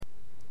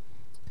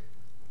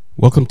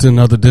Welcome to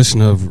another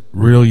edition of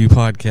Real You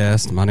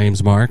Podcast. My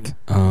name's Mark.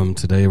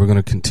 Today we're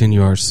going to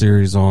continue our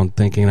series on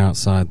thinking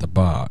outside the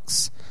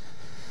box.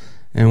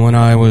 And when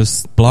I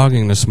was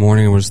blogging this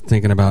morning, I was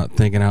thinking about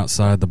thinking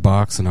outside the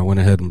box, and I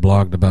went ahead and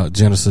blogged about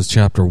Genesis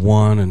chapter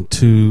 1 and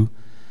 2.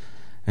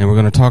 And we're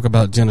going to talk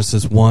about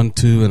Genesis 1,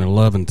 2, and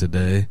 11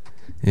 today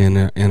in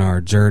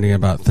our journey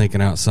about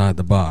thinking outside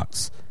the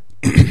box.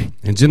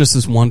 In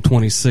Genesis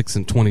 1:26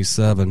 and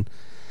 27,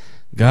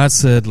 God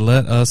said,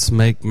 "Let us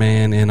make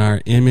man in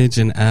our image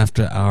and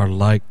after our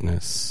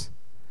likeness."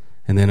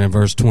 And then in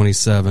verse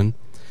 27,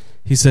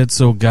 he said,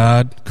 "So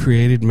God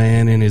created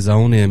man in his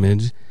own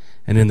image,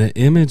 and in the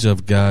image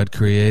of God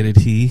created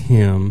he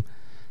him,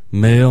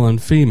 male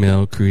and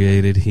female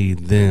created he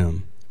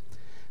them,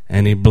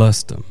 and he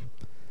blessed them."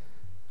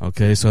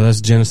 Okay, so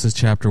that's Genesis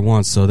chapter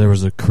 1. So there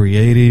was a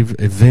creative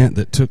event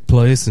that took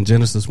place in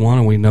Genesis 1,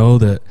 and we know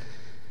that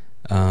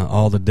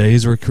all the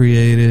days were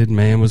created.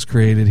 Man was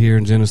created here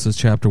in Genesis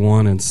chapter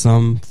 1 in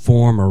some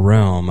form or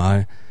realm.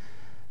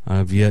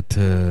 I've yet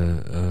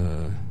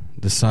to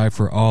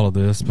decipher all of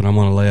this, but I'm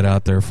going to lay it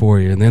out there for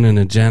you. And then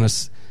in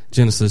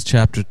Genesis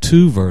chapter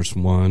 2, verse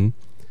 1,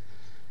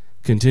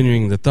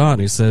 continuing the thought,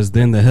 he says,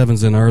 "Then the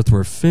heavens and earth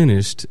were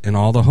finished, and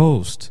all the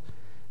host.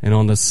 And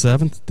on the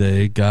seventh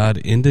day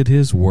God ended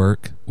his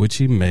work which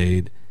he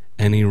made,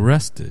 and he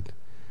rested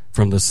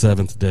from the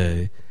seventh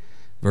day."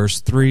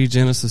 Verse 3,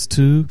 Genesis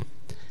 2,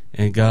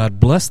 "And God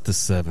blessed the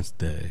seventh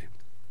day,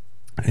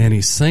 and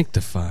he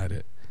sanctified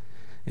it,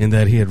 in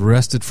that he had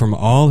rested from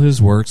all his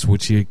works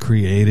which he had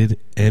created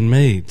and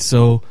made."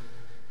 So,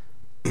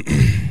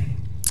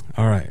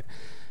 all right.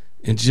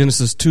 In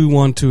Genesis 2,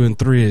 1, 2, and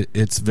 3,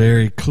 it's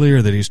very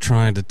clear that he's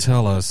trying to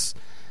tell us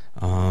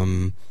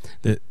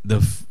that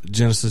the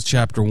Genesis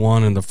chapter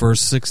 1, in the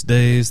first 6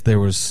 days, there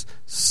was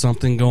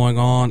something going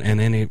on,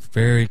 and then it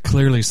very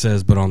clearly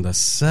says, but on the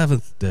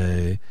seventh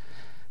day,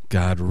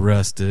 God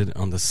rested.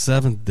 On the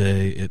seventh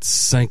day, it's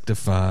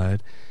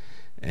sanctified,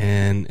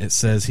 and it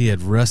says he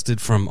had rested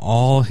from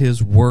all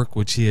his work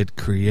which he had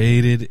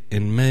created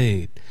and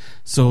made.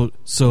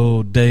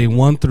 So day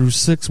 1 through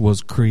 6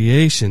 was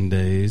creation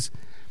days,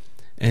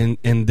 and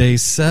in day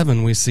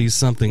 7 we see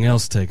something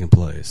else taking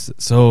place.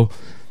 So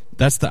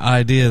that's the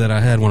idea that I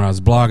had when I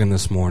was blogging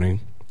this morning.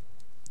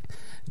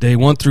 Day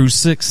 1 through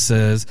 6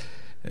 says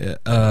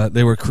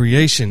they were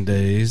creation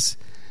days,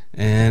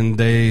 and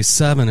day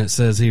 7 it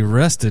says he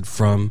rested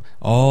from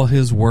all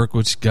his work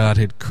which God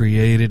had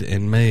created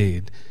and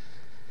made.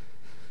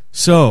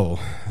 So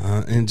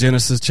in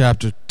Genesis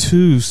chapter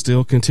 2,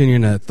 still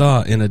continuing that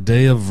thought, in a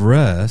day of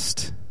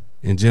rest,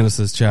 in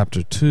Genesis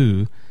chapter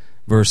 2,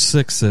 verse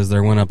 6 says,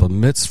 "There went up a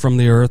mist from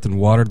the earth and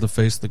watered the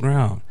face of the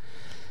ground."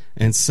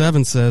 And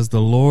 7 says,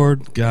 "The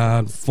Lord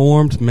God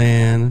formed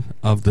man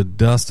of the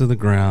dust of the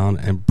ground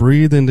and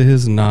breathed into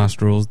his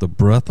nostrils the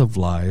breath of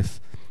life,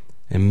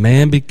 and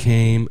man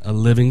became a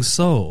living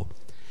soul.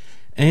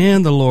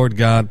 And the Lord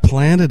God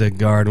planted a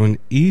garden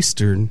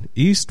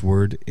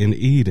eastward in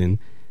Eden,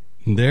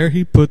 and there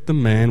he put the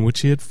man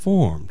which he had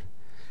formed.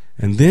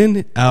 And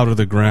then out of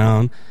the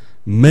ground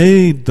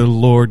made the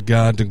Lord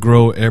God to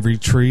grow every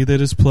tree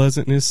that is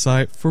pleasant in his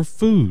sight for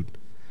food."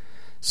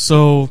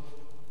 So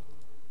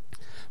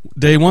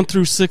day 1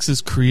 through 6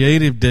 is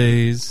creative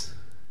days.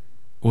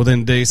 Well,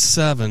 then day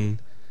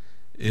 7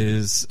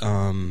 is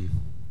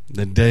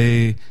the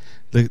day.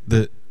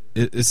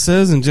 It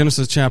says in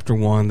Genesis chapter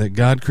 1 that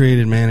God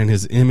created man in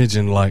his image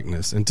and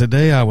likeness. And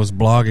today I was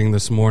blogging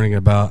this morning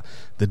about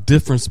the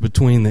difference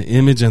between the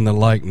image and the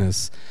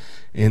likeness,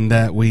 in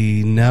that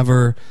we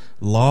never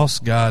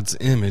lost God's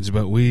image,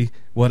 but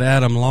what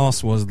Adam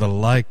lost was the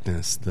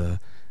likeness.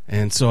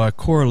 And so I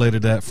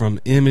correlated that from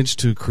image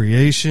to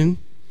creation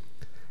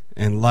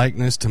and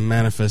likeness to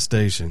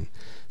manifestation.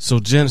 So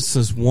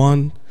Genesis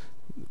 1,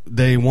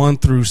 day 1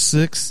 through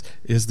 6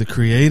 is the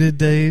created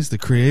days, the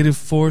creative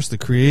force, the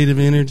creative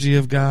energy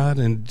of God,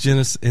 and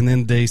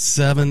then day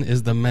 7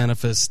 is the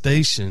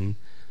manifestation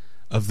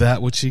of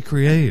that which he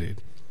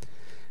created.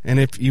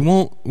 And we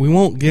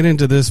won't get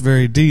into this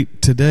very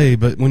deep today,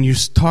 but when you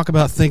talk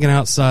about thinking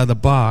outside the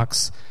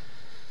box,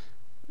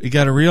 you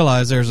got to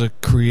realize there's a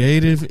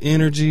creative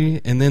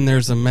energy, and then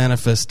there's a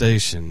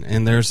manifestation,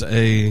 and there's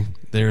a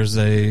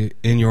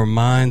in your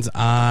mind's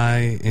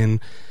eye,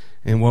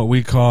 in what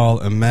we call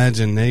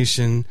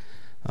imagination.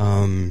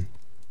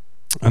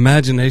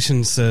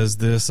 Imagination says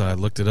this, I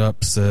looked it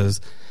up, says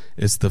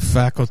it's the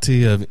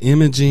faculty of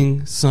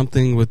imaging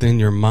something within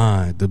your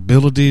mind, the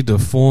ability to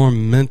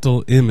form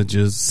mental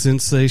images,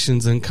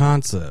 sensations, and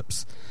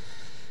concepts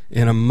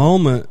in a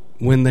moment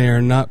when they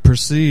are not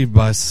perceived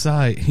by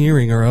sight,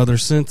 hearing, or other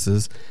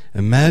senses.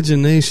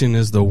 Imagination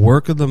is the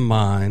work of the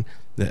mind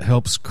that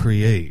helps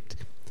create.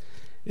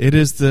 It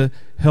is to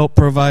help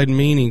provide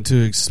meaning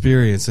to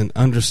experience and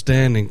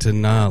understanding to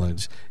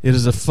knowledge. It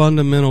is a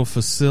fundamental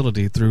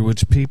facility through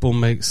which people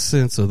make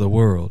sense of the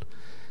world.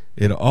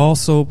 It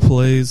also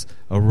plays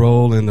a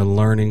role in the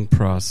learning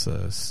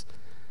process.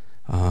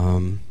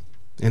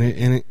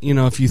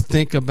 If you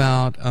think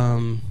about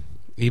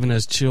even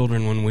as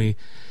children, when we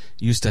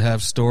used to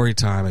have story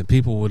time, and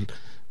people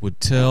would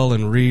tell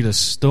and read a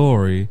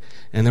story,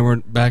 and there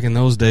weren't, back in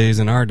those days,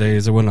 in our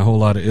days, there wasn't a whole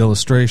lot of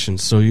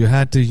illustrations, so you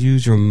had to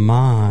use your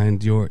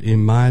mind, your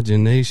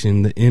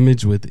imagination, the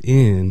image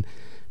within,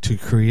 to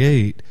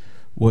create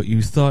what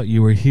you thought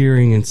you were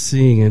hearing and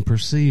seeing and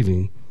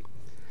perceiving.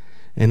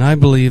 And I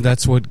believe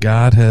that's what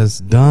God has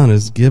done,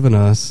 is given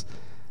us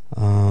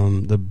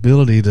the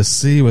ability to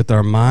see with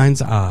our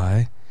mind's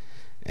eye.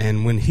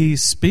 And when he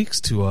speaks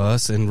to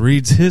us and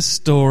reads his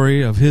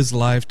story of his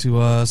life to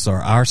us, or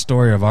our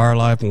story of our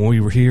life, when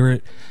we hear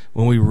it,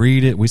 when we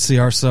read it, we see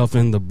ourselves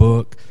in the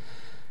book,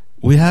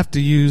 we have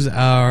to use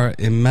our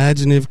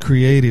imaginative,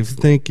 creative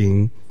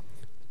thinking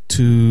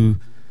to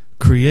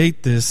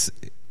create this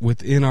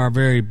within our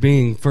very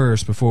being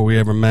first before we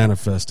ever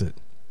manifest it.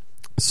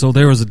 So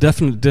there is a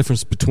definite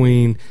difference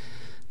between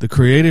the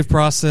creative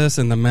process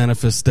and the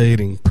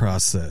manifestating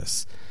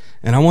process.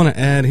 And I want to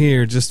add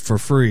here, just for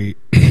free,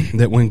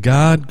 that when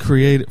God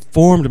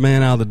formed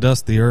man out of the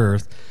dust of the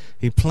earth,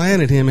 he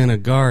planted him in a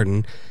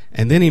garden,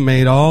 and then he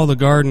made all the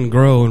garden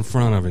grow in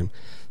front of him.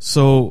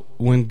 So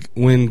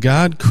when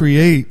God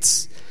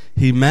creates,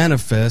 he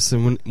manifests,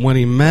 and when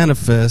he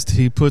manifests,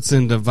 he puts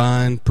in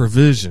divine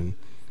provision.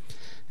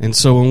 And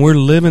so when we're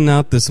living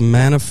out this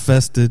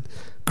manifested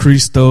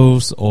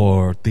Christos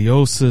or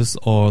theosis,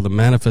 or the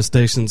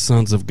manifestation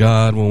sons of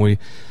God, when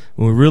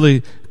we're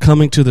really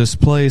coming to this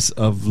place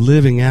of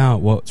living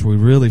out what we're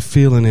really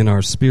feeling in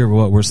our spirit,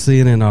 what we're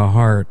seeing in our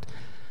heart,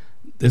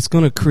 it's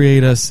going to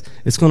create us,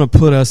 it's going to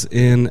put us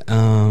in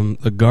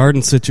a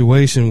garden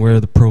situation where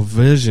the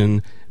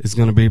provision is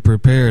going to be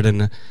prepared.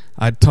 And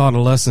I taught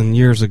a lesson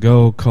years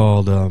ago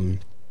called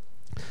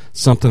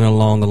something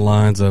along the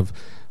lines of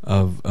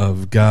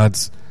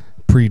God's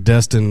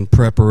predestined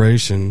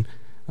preparation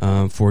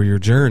for your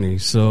journey.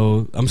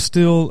 So I'm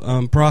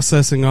still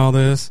processing all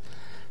this,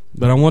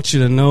 but I want you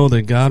to know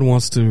that God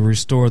wants to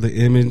restore the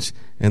image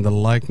and the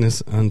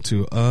likeness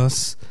unto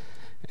us.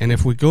 And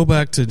if we go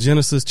back to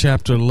Genesis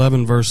chapter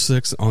 11, verse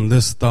 6 on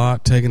this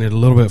thought, taking it a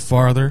little bit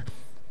farther,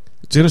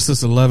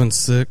 Genesis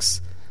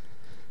 11:6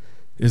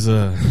 is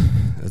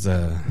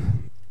a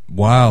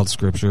wild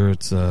scripture.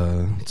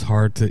 It's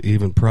hard to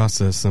even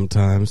process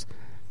sometimes.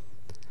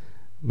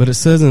 But it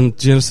says in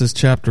Genesis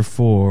chapter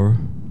 4,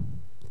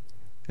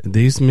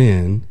 these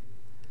men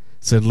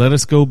said, "Let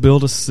us go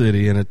build a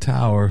city and a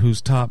tower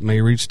whose top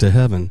may reach to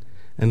heaven,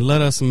 and let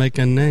us make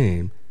a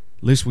name,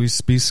 lest we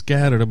be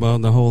scattered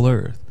above the whole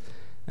earth.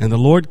 And the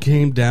Lord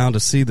came down to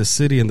see the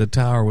city and the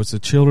tower which the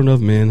children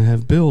of men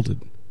have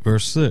builded."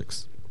 Verse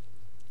 6.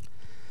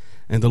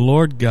 "And the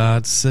Lord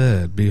God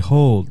said,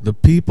 Behold, the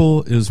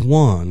people is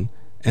one,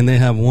 and they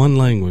have one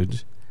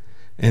language,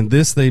 and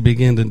this they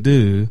begin to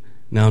do.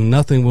 Now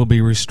nothing will be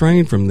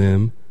restrained from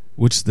them,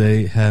 which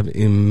they have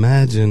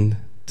imagined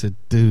to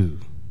do."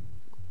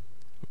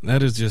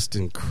 That is just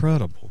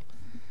incredible.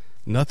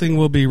 Nothing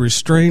will be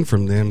restrained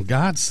from them,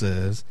 God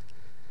says,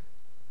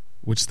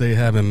 which they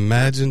have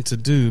imagined to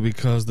do,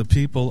 because the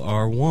people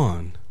are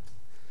one.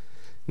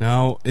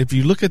 Now, if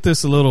you look at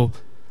this a little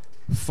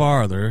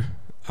farther,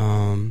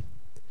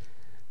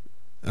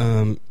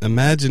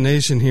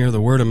 imagination here,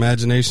 the word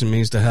imagination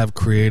means to have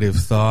creative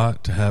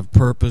thought, to have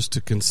purpose, to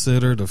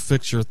consider, to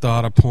fix your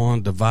thought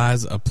upon,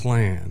 devise a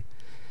plan.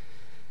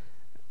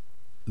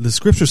 The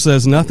scripture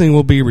says nothing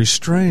will be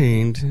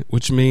restrained,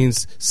 which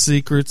means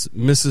secrets,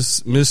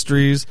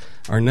 mysteries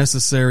are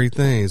necessary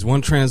things.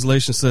 One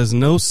translation says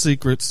no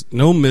secrets,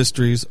 no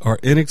mysteries, or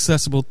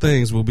inaccessible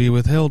things will be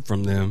withheld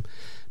from them,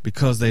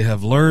 because they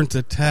have learned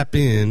to tap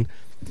in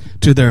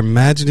to their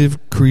imaginative,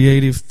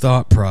 creative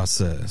thought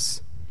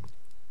process.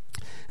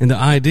 And the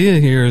idea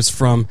here is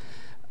from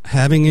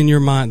having in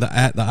your mind the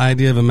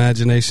idea of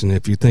imagination,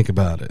 if you think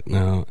about it.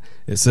 Now,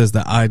 it says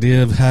the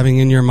idea of having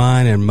in your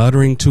mind and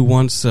muttering to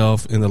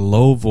oneself in a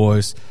low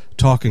voice,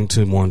 talking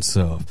to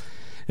oneself.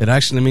 It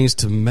actually means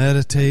to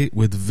meditate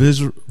with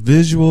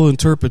visual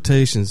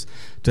interpretations,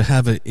 to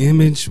have an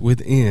image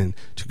within,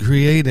 to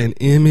create an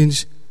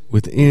image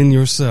within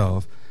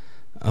yourself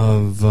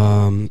of,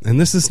 and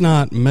this is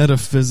not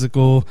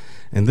metaphysical,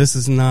 and this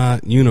is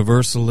not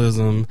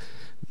universalism.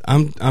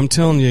 I'm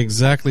telling you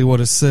exactly what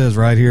it says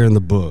right here in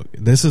the book.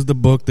 This is the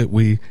book that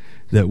we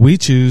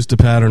choose to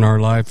pattern our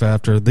life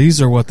after.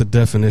 These are what the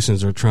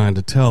definitions are trying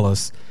to tell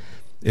us,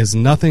 is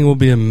nothing will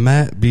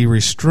be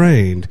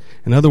restrained.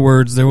 In other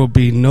words, there will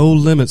be no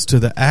limits to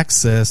the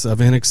access of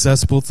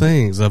inaccessible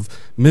things, of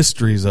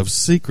mysteries, of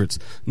secrets.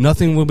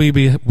 Nothing will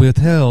be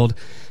withheld.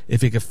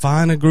 If you could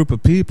find a group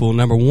of people,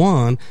 number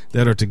one,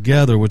 that are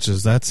together,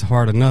 that's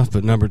hard enough,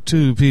 but number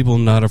two, people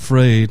not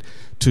afraid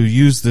to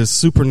use this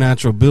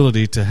supernatural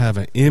ability to have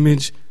an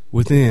image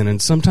within. And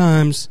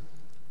sometimes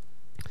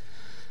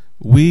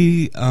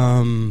we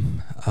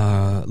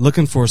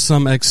looking for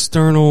some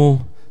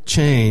external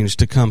change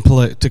to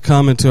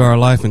come into our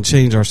life and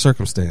change our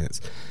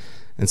circumstance.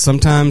 And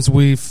sometimes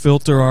we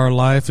filter our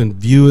life and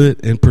view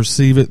it and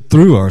perceive it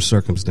through our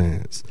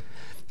circumstance.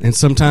 And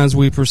sometimes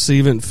we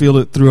perceive it and feel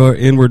it through our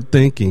inward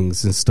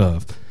thinkings and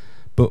stuff.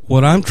 But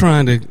what I'm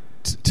trying to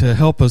to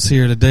help us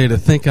here today to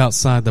think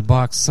outside the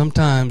box,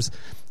 sometimes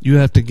you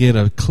have to get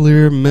a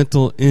clear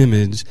mental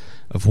image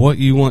of what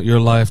you want your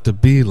life to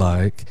be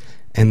like,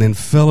 and then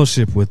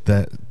fellowship with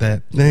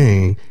that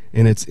thing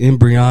in its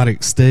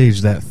embryonic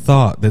stage, that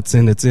thought that's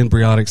in its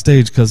embryonic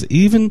stage. Because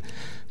even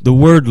the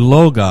word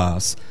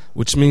logos,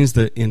 which means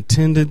the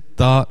intended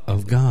thought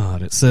of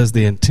God, it says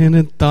the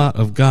intended thought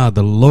of God,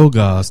 the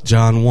logos,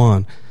 John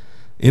 1.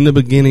 In the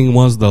beginning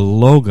was the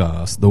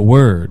logos, the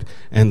word,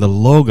 and the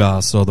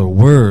logos, or the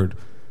word,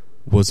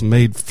 was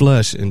made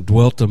flesh and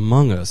dwelt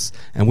among us,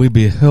 and we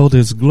beheld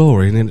his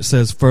glory. And then it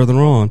says further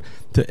on,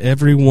 to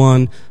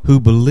everyone who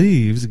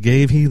believes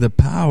gave he the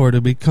power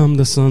to become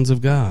the sons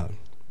of God.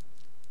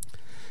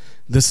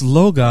 This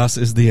logos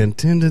is the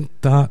intended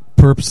thought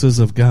purposes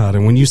of God.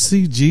 And when you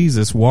see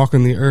Jesus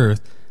walking the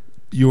earth,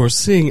 you are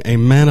seeing a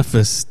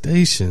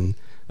manifestation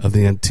of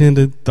the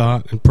intended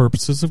thought and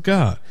purposes of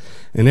God.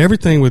 And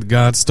everything with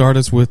God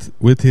starts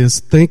with his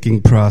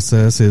thinking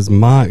process, his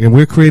mind. And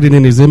we're created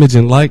in his image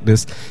and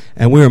likeness,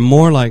 and we're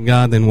more like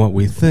God than what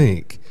we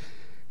think.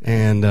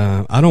 And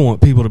I don't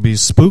want people to be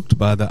spooked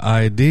by the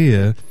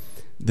idea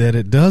that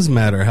it does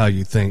matter how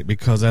you think,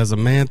 because as a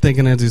man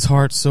thinking in his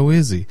heart, so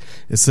is he.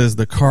 It says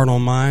the carnal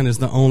mind is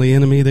the only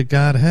enemy that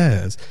God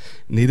has.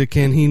 Neither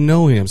can he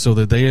know him, so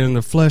that they in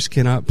the flesh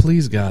cannot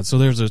please God. So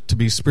there's to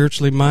be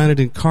spiritually minded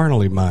and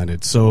carnally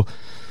minded. So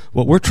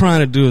what we're trying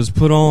to do is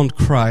put on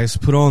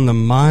Christ, put on the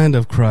mind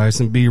of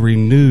Christ, and be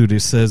renewed. It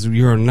says,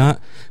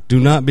 do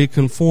not be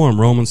conformed,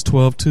 Romans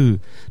 12:2,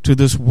 to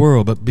this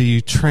world, but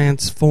be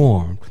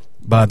transformed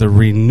by the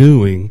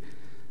renewing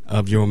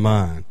of your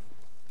mind.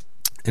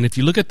 And if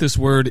you look at this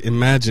word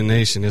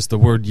imagination, it's the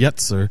word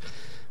yetzer,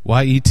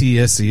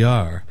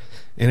 Y-E-T-S-E-R.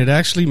 And it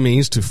actually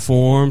means to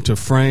form, to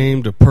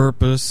frame, to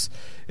purpose.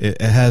 It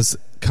has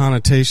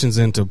connotations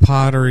into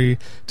pottery,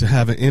 to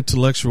have an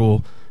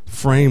intellectual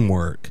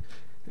framework.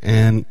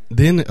 And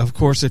then, of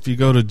course, if you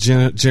go to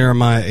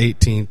Jeremiah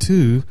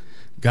 18:2,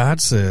 God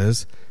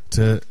says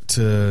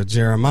to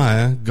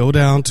Jeremiah, go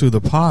down to the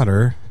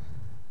potter,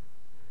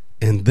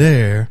 and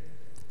there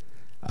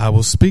I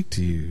will speak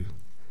to you.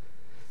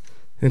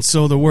 And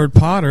so the word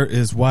potter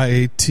is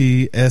Y-A-T-S-A-R,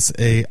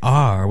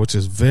 which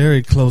is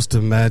very close to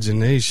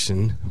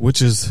imagination,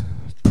 which is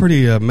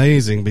pretty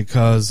amazing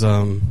because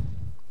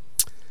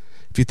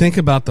if you think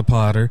about the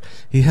potter,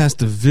 he has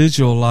to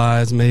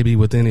visualize maybe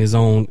within his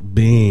own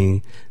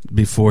being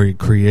before he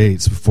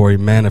creates, before he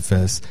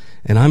manifests.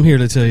 And I'm here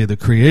to tell you the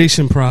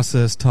creation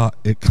process,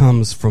 it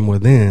comes from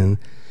within.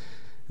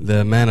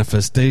 The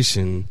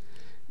manifestation,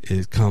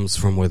 it comes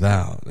from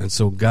without. And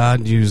so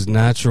God used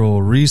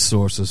natural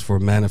resources for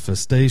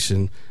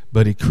manifestation,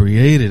 but he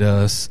created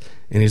us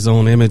in his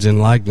own image and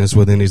likeness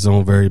within his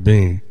own very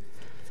being.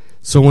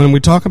 So when we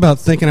talk about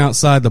thinking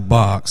outside the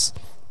box,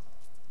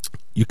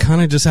 you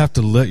kind of just have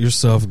to let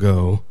yourself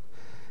go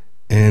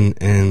and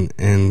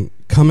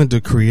come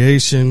into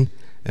creation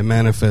and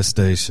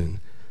manifestation.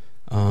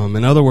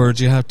 In other words,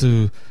 you have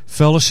to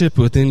fellowship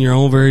within your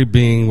own very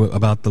being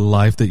about the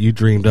life that you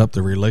dreamed up,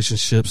 the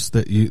relationships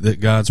that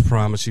God's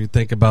promised you.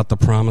 Think about the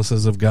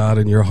promises of God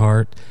in your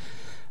heart.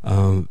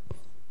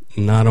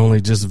 Not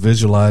only just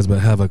visualize,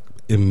 but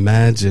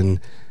imagine,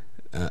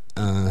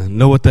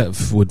 know what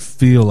that would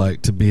feel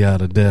like to be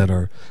out of debt,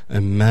 or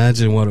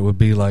imagine what it would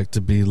be like to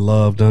be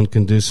loved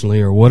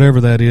unconditionally, or whatever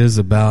that is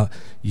about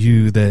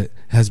you that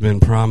has been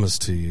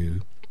promised to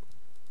you.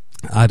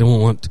 I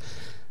don't want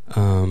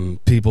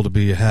people to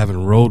be having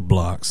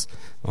roadblocks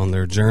on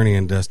their journey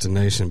and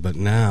destination, but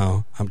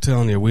now I'm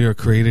telling you, we are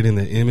created in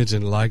the image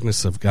and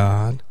likeness of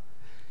God.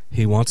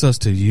 He wants us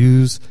to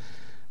use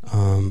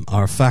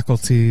our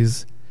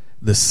faculties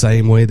the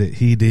same way that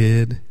he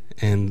did,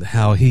 and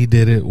how he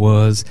did it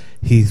was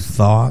he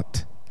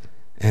thought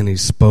and he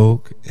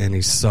spoke and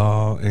he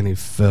saw and he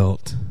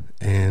felt,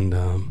 and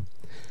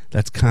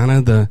that's kind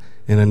of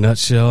in a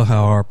nutshell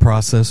how our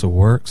process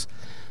works.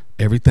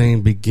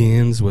 Everything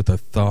begins with a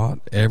thought.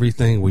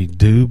 Everything we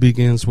do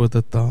begins with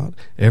a thought.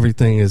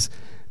 Everything is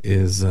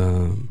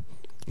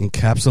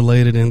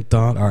encapsulated in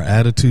thought. Our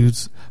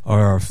attitudes are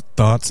our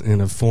thoughts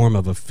in a form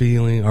of a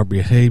feeling. Our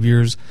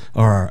behaviors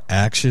are our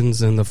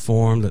actions in the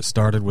form that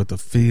started with a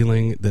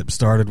feeling, that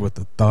started with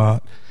a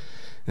thought.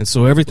 And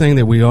so everything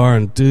that we are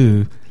and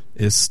do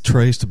is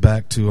traced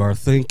back to our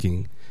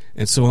thinking.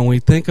 And so when we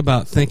think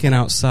about thinking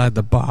outside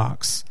the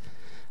box,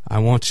 I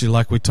want you,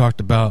 like we talked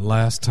about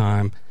last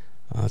time,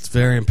 it's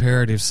very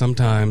imperative.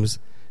 Sometimes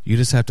you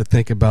just have to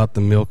think about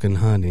the milk and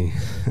honey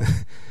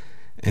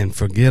and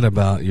forget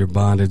about your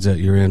bondage that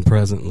you're in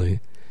presently.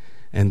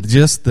 And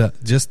just the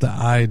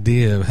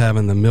idea of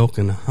having the milk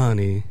and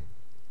honey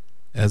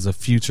as a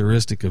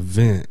futuristic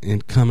event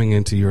and coming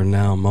into your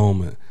now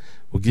moment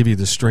will give you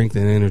the strength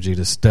and energy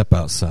to step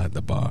outside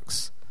the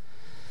box.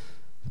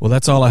 Well,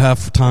 that's all I have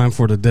for time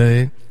for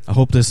today. I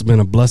hope this has been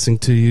a blessing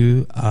to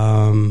you.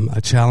 I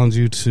challenge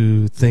you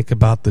to think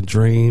about the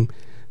dream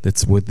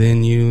that's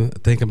within you.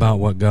 Think about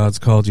what God's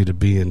called you to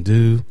be and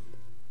do.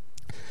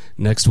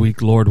 Next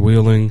week, Lord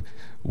willing,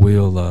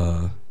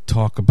 we'll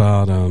talk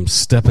about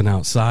stepping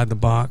outside the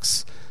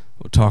box.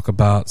 We'll talk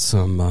about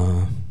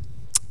some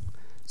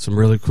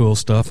really cool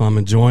stuff. I'm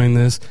enjoying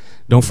this.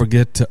 Don't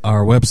forget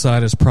our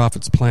website is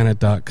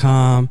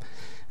prophetsplanet.com,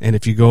 and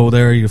if you go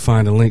there, you'll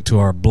find a link to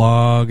our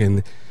blog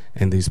and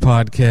these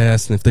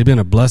podcasts. And if they've been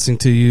a blessing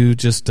to you,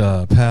 just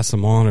pass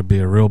them on. It'd be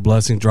a real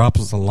blessing. Drop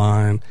us a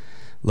line.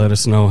 Let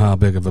us know how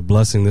big of a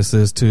blessing this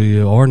is to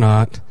you or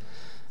not.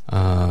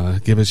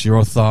 Give us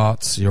your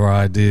thoughts, your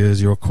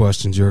ideas, your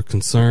questions, your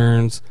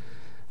concerns.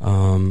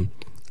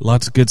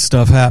 Lots of good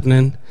stuff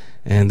happening.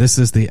 And this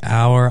is the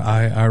hour.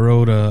 I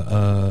wrote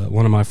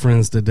one of my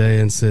friends today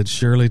and said,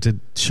 surely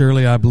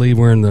I believe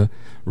we're in the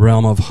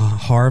realm of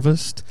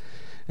harvest.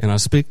 And I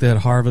speak that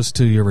harvest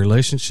to your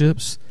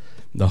relationships,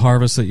 the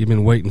harvest that you've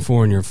been waiting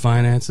for in your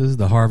finances,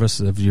 the harvest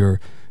of your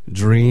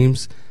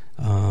dreams.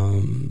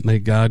 May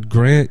God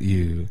grant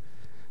you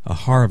a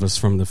harvest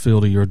from the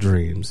field of your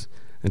dreams.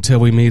 Until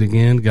we meet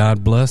again,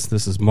 God bless.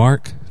 This is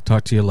Mark.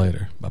 Talk to you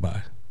later.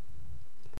 Bye-bye.